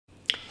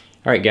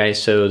Alright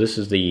guys, so this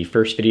is the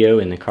first video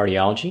in the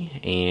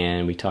cardiology,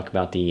 and we talk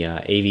about the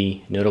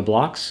AV nodal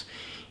blocks.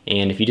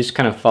 And if you just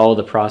kind of follow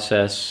the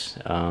process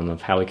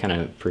of how we kind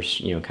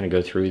of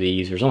go through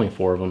these, there's only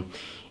 4 of them.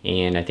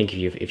 And I think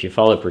if you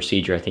follow the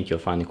procedure, I think you'll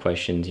find the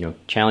questions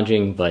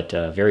challenging but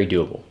very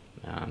doable.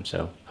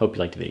 So hope you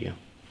like the video.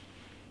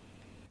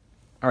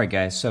 Alright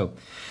guys, so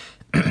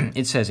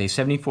it says a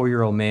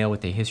 74-year-old male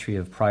with a history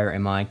of prior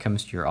MI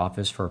comes to your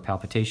office for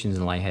palpitations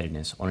and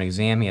lightheadedness. On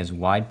exam, he has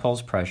wide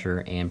pulse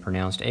pressure and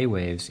pronounced A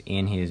waves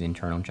in his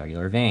internal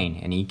jugular vein.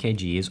 An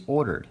EKG is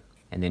ordered.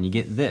 And then you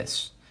get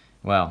this.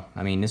 Well,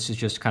 I mean, this is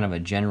just kind of a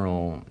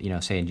general,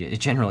 say a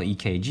general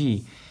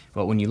EKG.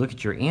 But when you look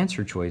at your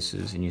answer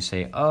choices and you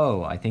say,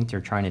 oh, I think they're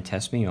trying to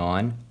test me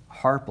on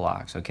heart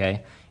blocks,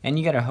 okay? And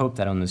you got to hope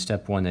that on the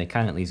step 1 they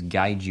kind of at least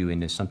guide you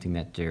into something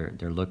that they're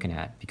looking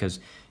at, because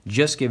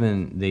just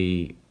given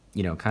the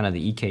kind of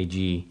the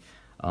EKG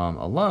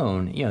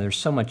alone, there's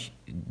so much.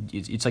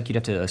 It's like you'd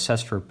have to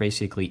assess for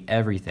basically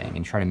everything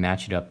and try to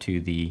match it up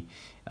to the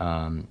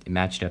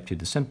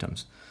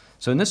symptoms.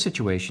 So in this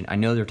situation, I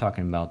know they're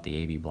talking about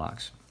the AV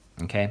blocks,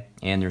 okay?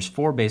 And there's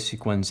 4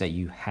 basic ones that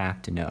you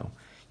have to know.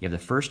 You have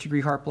the 1st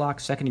degree heart block,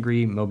 2nd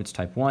degree Mobitz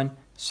type 1,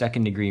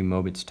 2nd degree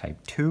Mobitz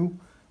type 2,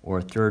 or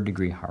 3rd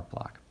degree heart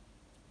block.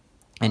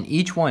 And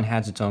each one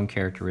has its own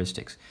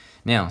characteristics.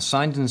 Now,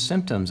 signs and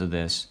symptoms of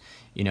this,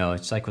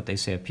 it's like what they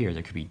say up here.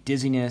 There could be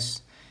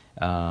dizziness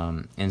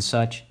and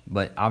such,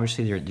 but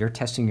obviously they're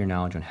testing your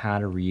knowledge on how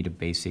to read a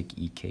basic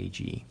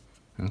EKG,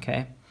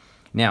 okay?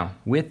 Now,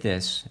 with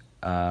this,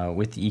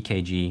 with the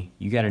EKG,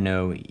 you got to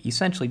know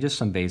essentially just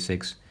some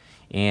basics.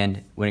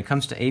 And when it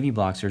comes to AV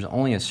blocks, there's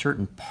only a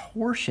certain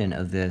portion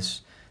of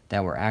this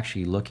that we're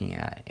actually looking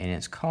at, and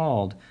it's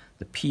called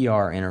the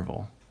PR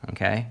interval,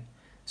 okay?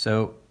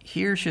 So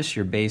here's just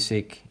your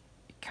basic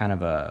kind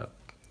of a,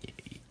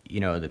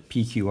 the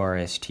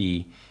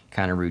PQRST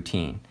kind of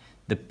routine.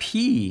 The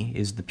P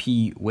is the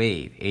P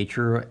wave,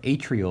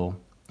 atrial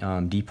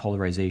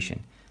depolarization,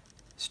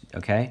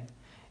 okay?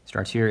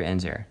 Starts here,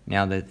 ends there.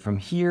 Now, from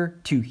here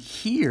to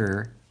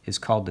here is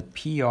called the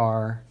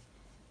PR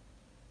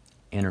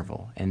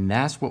interval, and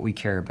that's what we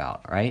care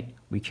about, right?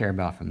 We care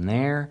about from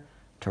there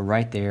to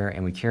right there,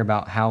 and we care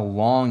about how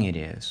long it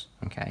is,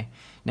 okay?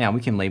 Now, we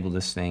can label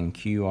this thing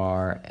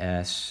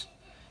QRST,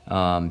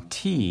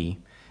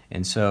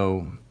 and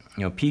so,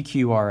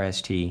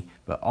 PQRST,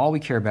 but all we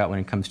care about when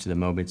it comes to the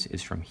Mobitz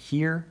is from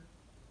here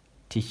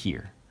to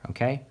here,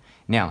 okay?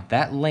 Now,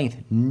 that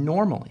length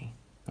normally,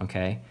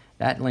 okay,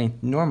 should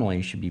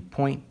be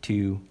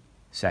 0.2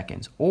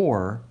 seconds,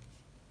 or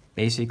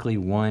basically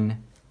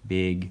one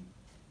big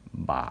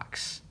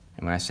box.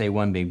 And when I say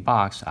one big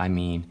box, I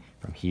mean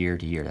from here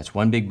to here. That's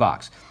one big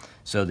box.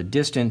 So the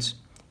distance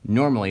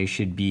normally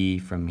should be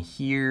from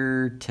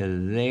here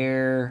to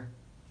there,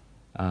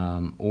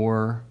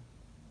 or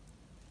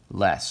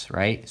less,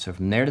 right? So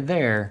from there to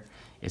there,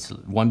 it's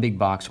one big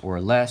box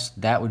or less.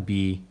 That would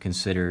be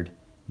considered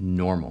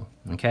normal,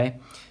 okay?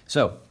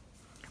 So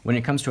when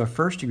it comes to a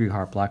 1st degree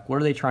heart block, what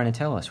are they trying to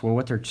tell us? Well,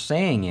 what they're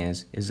saying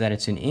is that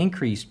it's an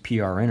increased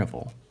PR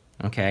interval,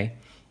 okay?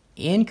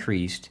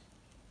 Increased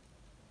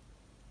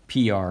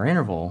PR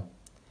interval,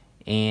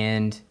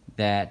 and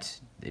that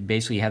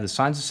basically you have the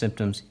signs and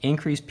symptoms,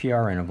 increased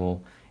PR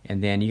interval,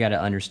 and then you got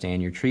to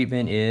understand your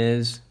treatment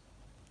is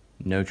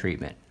no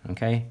treatment,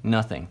 okay?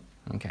 Nothing,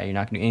 okay? You're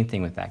not going to do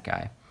anything with that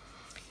guy.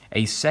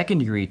 A 2nd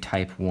degree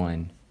type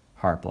 1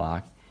 heart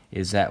block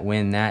is that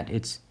when that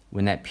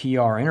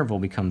PR interval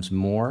becomes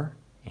more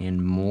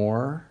and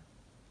more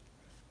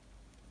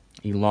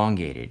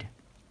elongated,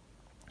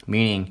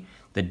 meaning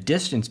the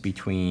distance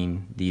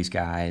between these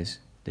guys,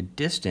 the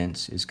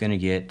distance is going to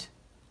get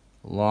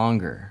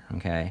longer,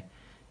 okay?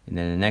 And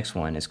then the next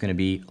one, it's going to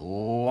be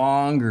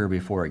longer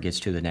before it gets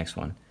to the next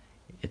one.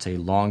 It's a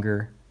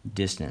longer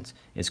distance.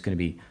 It's going to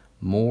be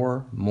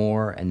more,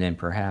 and then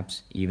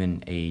perhaps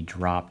even a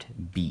dropped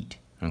beat,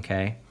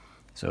 okay?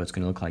 So it's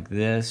going to look like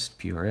this,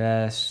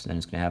 PRS, then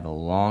it's going to have a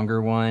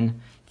longer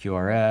one,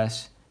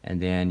 QRS, and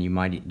then you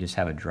might just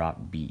have a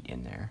drop beat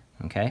in there,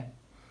 okay?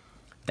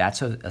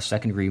 That's a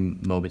 2nd degree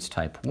Mobitz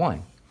type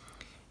 1.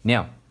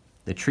 Now,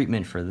 the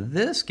treatment for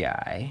this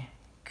guy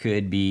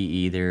could be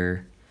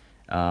either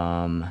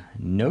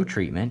no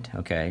treatment,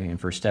 okay? And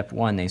for step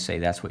 1, they say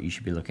that's what you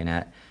should be looking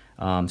at.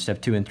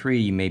 Step 2 and 3,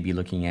 you may be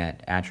looking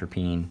at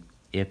atropine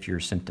if you're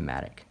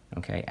symptomatic,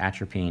 okay?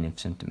 Atropine if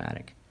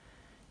symptomatic.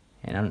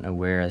 And I don't know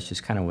where, that's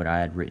just kind of what I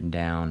had written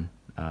down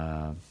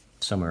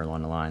somewhere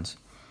along the lines.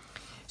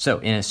 So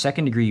in a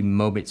 2nd degree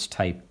Mobitz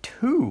type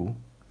 2,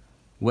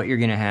 what you're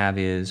going to have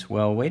is,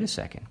 well, wait a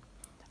second.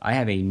 I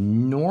have a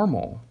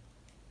normal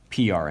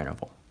PR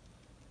interval.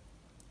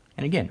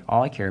 And again,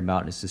 all I care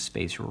about is the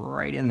space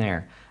right in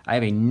there. I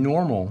have a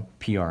normal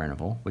PR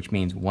interval, which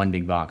means one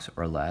big box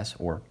or less,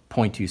 or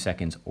 0.2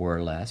 seconds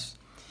or less.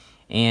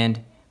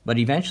 But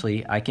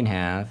eventually, I can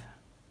have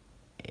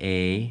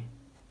a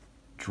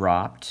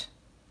dropped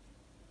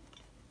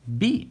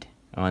beat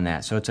on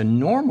that. So it's a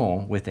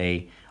normal with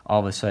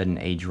all of a sudden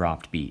a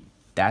dropped beat.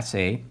 That's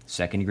a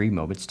 2nd degree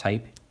Mobitz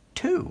type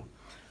 2.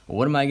 Well,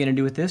 what am I going to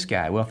do with this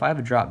guy? Well, if I have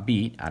a drop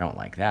beat, I don't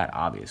like that,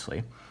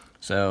 obviously.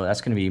 So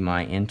that's going to be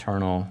my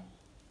internal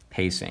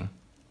pacing,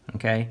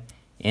 okay?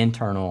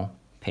 Internal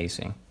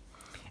pacing.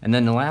 And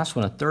then the last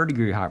one, a third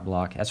degree heart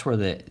block, that's where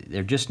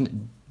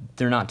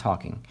they're not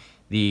talking.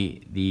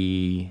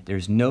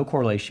 There's no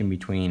correlation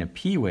between a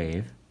P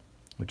wave,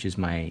 which is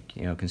my,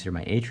 consider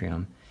my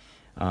atrium,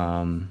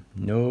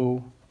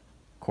 no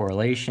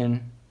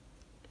correlation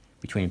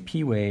between a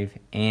P wave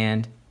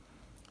and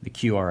the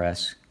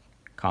QRS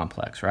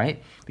complex,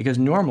 right? Because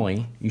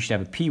normally you should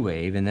have a P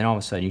wave and then all of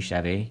a sudden you should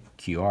have a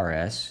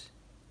QRS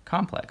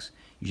complex.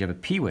 You should have a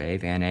P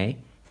wave and a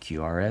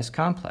QRS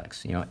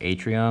complex,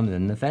 atrium and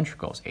then the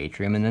ventricles,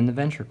 atrium and then the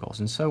ventricles,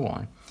 and so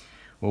on.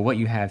 Well, what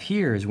you have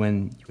here is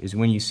when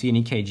you see an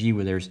EKG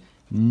where there's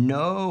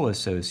no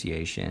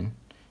association,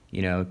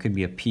 it could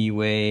be a P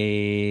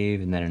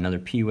wave and then another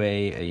P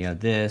wave,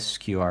 this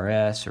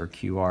QRS or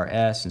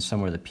QRS, and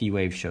somewhere the P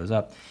wave shows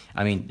up.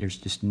 I mean, there's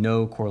just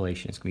no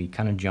correlation. It's going to be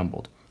kind of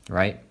jumbled,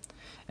 right?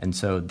 And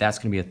so that's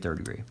going to be a third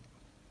degree.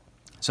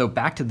 So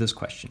back to this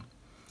question.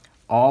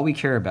 All we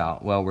care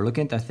about, well, we're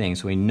looking at that thing,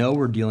 so we know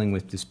we're dealing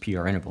with this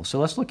PR interval. So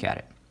let's look at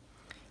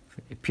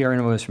it. PR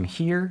interval is from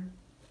here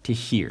to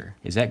here.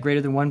 Is that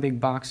greater than one big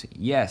box?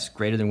 Yes,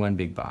 greater than one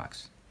big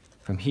box.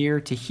 From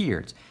here to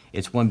here,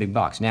 it's one big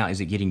box. Now,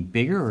 is it getting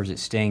bigger or is it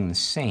staying the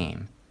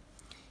same?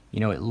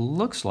 It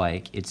looks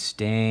like it's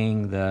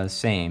staying the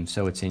same.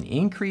 So it's an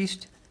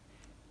increased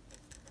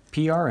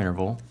PR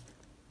interval,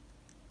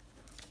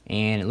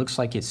 and it looks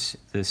like it's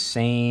the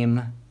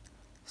same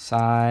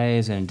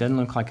size, and it doesn't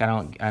look like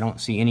I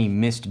don't see any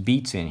missed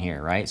beats in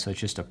here, right? So it's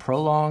just a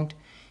prolonged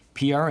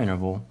PR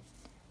interval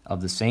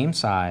of the same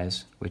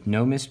size with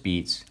no missed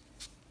beats.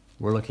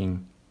 We're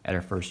looking at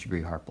our first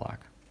degree heart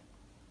block.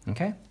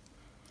 Okay?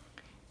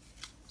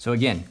 So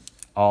again,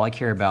 all I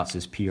care about is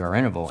this PR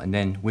interval, and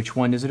then which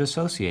one does it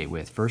associate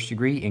with? First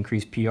degree,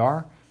 increased PR,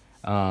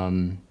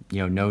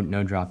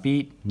 no drop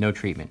beat, no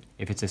treatment.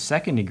 If it's a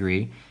second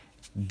degree,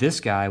 this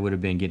guy would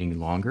have been getting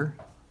longer,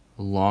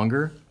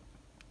 longer,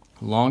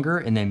 longer,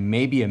 and then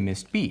maybe a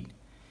missed beat.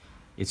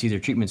 It's either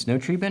treatment's no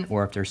treatment,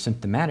 or if they're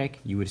symptomatic,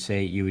 you would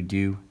say you would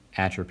do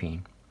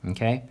atropine,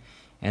 okay?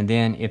 And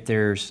then if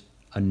there's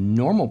a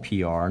normal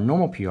PR,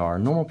 normal PR,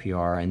 normal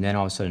PR, and then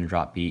all of a sudden a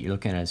drop beat, you're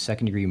looking at a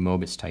second degree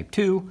Mobitz type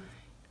 2,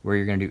 where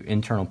you're going to do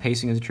internal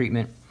pacing as a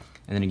treatment.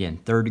 And then again,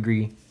 third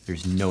degree,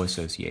 there's no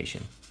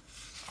association.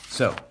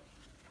 So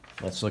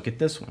let's look at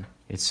this one.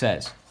 It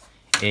says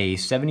a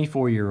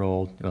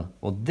 74-year-old,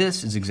 well,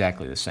 this is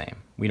exactly the same.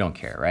 We don't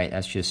care, right?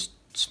 That's just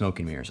smoke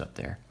and mirrors up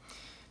there.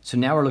 So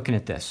now we're looking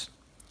at this.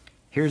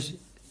 Here's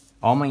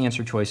all my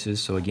answer choices.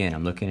 So again,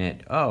 I'm looking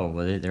at, well,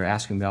 they're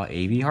asking about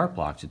AV heart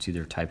blocks. It's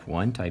either type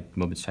 1,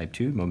 Mobitz type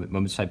 2,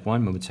 Mobitz type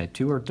 1, Mobitz type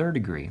 2, or third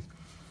degree.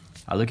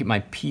 I look at my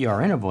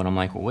PR interval and I'm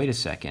like, well, wait a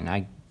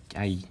second.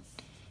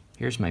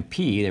 Here's my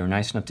P. They were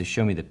nice enough to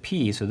show me the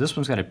P. So this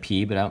one's got a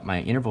P, but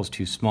my interval's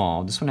too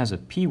small. This one has a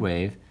P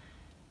wave,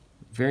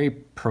 very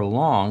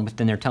prolonged, but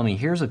then they're telling me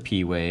here's a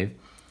P wave.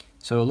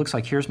 So it looks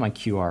like here's my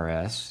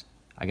QRS.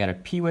 I got a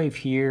P wave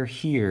here,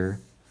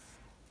 here.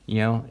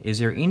 Is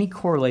there any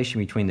correlation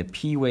between the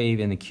P wave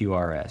and the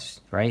QRS,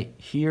 right?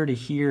 Here to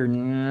here,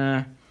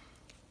 nah.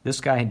 This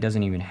guy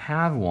doesn't even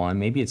have one.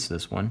 Maybe it's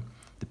this one.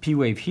 The P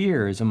wave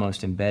here is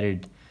almost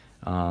embedded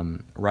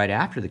right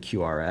after the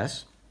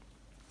QRS.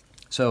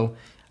 So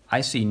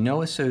I see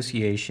no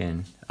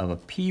association of a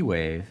P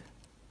wave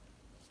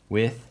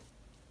with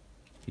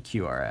the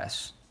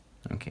QRS,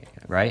 okay,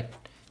 right?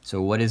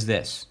 So what is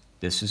this?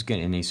 This is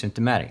going to be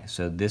asymptomatic.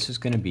 So this is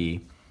going to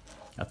be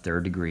a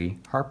third degree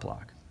heart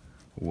block.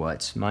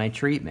 What's my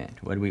treatment?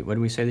 What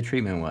do we say the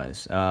treatment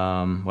was?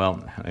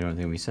 Well, I don't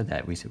think we said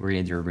that. We're going to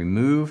either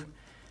remove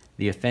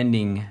the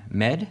offending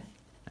med,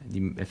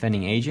 the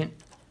offending agent,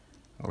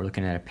 or we're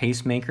looking at a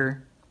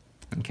pacemaker,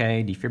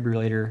 okay,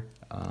 defibrillator,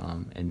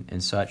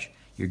 and such.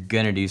 You're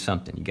going to do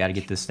something. You got to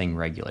get this thing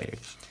regulated.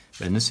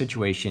 But in this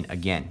situation,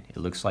 again, it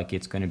looks like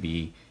it's going to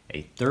be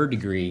a third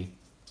degree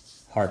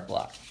heart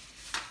block.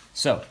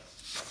 So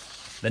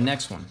the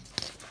next one,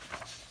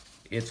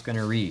 it's going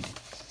to read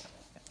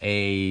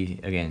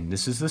again,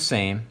 this is the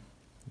same.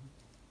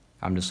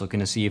 I'm just looking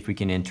to see if we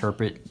can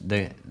interpret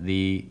the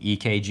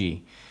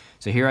EKG.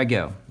 So here I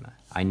go.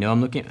 I know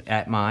I'm looking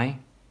at my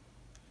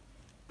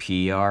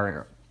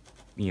PR,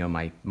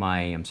 my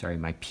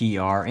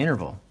PR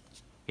interval.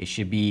 It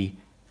should be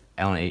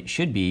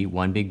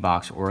one big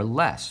box or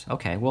less.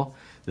 Okay, well,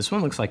 this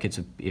one looks like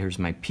here's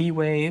my P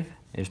wave,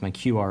 there's my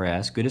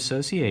QRS, good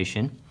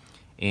association,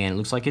 and it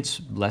looks like it's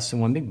less than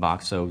one big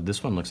box, so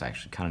this one looks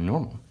actually kind of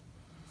normal.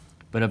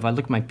 But if I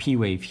look at my P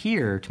wave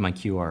here to my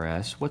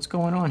QRS, what's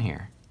going on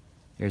here?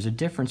 There's a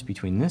difference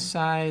between this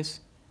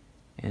size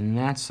and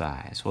that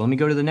size. Well, let me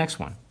go to the next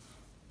one.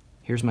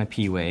 Here's my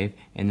P wave,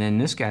 and then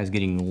this guy's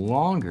getting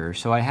longer,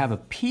 so I have a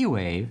P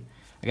wave.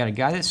 I got a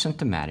guy that's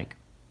symptomatic.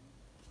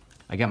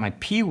 I got my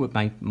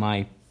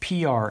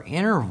PR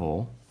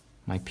interval.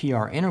 My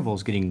PR interval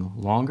is getting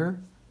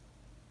longer,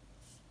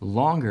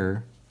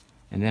 longer,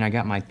 and then I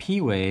got my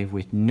P wave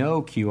with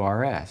no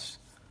QRS.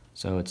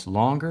 So it's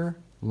longer,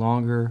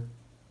 longer,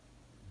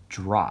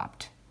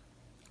 dropped.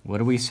 What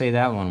do we say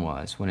that one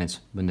was? When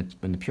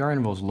the PR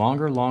interval is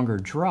longer, longer,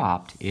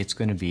 dropped, it's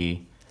going to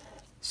be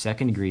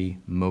second degree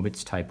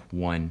Mobitz type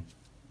 1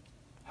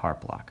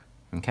 heart block.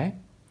 Okay?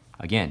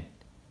 Again,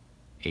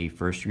 a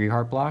first degree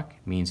heart block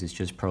means it's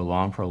just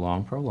prolonged,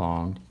 prolonged,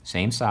 prolonged,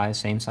 same size,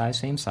 same size,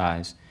 same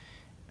size,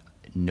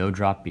 no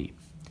drop beat.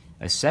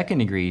 A second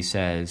degree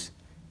says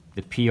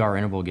the PR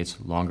interval gets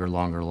longer,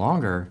 longer,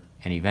 longer,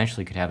 and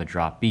eventually could have a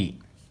drop beat.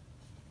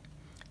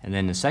 And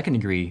then the second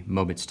degree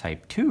Mobitz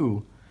type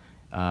 2,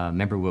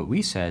 remember what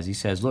he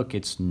says, look,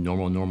 it's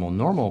normal, normal,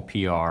 normal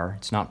PR,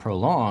 it's not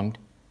prolonged,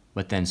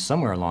 but then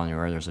somewhere along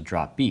there there's a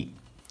drop beat.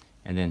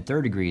 And then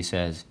third degree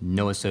says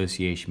no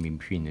association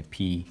between the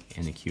P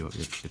and the Q,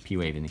 the P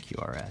wave and the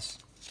QRS.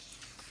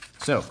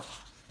 So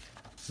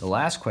the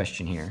last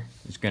question here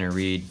is going to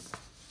read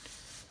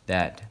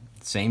that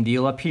same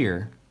deal up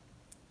here.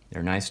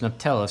 They're nice enough to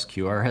tell us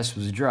QRS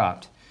was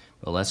dropped,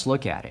 but let's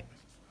look at it.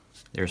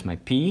 There's my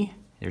P,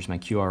 there's my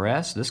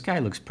QRS. This guy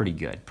looks pretty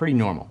good, pretty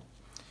normal.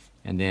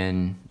 And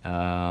then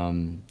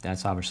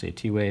that's obviously a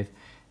T wave.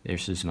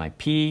 This is my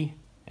P,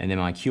 and then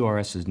my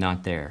QRS is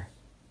not there.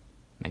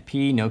 My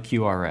P, no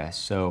QRS.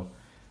 So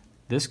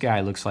this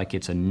guy looks like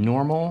it's a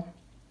normal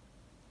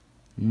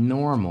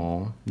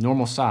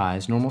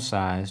size,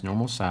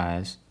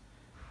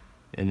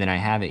 and then I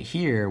have it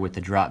here with the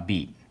drop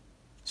beat.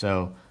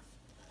 So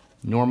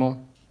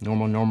normal,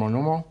 normal, normal,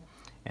 normal,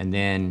 and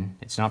then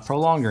it's not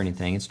prolonged or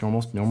anything, it's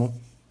normal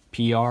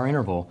PR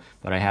interval,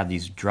 but I have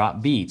these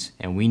drop beats,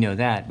 and we know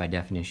that by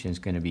definition is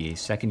going to be a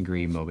second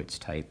degree Mobitz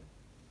type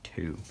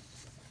 2.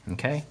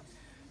 Okay?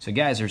 So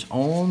guys, there's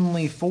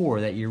only 4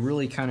 that you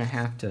really kind of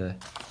have to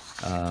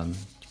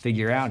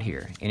figure out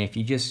here. And if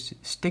you just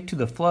stick to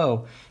the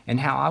flow and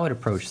how I would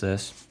approach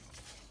this,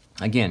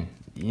 again,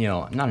 you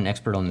know, I'm not an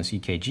expert on this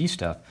EKG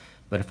stuff,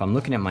 but if I'm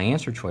looking at my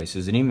answer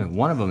choices, and even if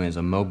one of them is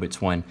a Mobitz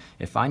one,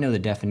 if I know the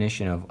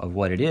definition of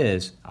what it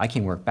is, I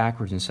can work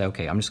backwards and say,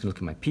 okay, I'm just going to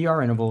look at my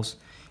PR intervals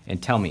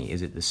and tell me,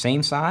 is it the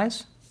same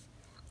size?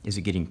 Is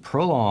it getting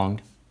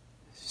prolonged?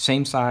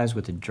 Same size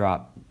with the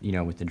drop, you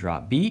know, with the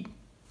drop beat?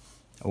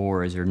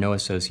 Or is there no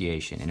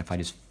association? And if I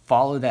just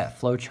follow that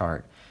flow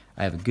chart,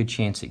 I have a good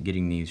chance at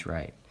getting these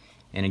right.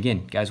 And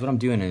again, guys, what I'm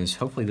doing is,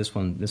 hopefully this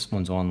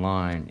one's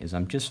online, is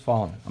I'm just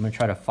following. I'm going to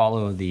try to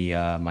follow the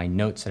my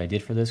notes that I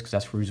did for this, because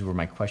that's where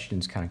my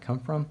questions kind of come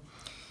from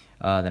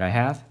that I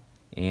have.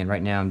 And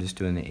right now I'm just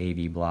doing the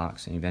AV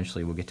blocks, and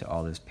eventually we'll get to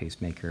all this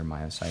pacemaker,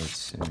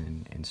 myocytes,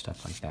 and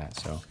stuff like that.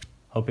 So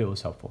hope it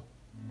was helpful.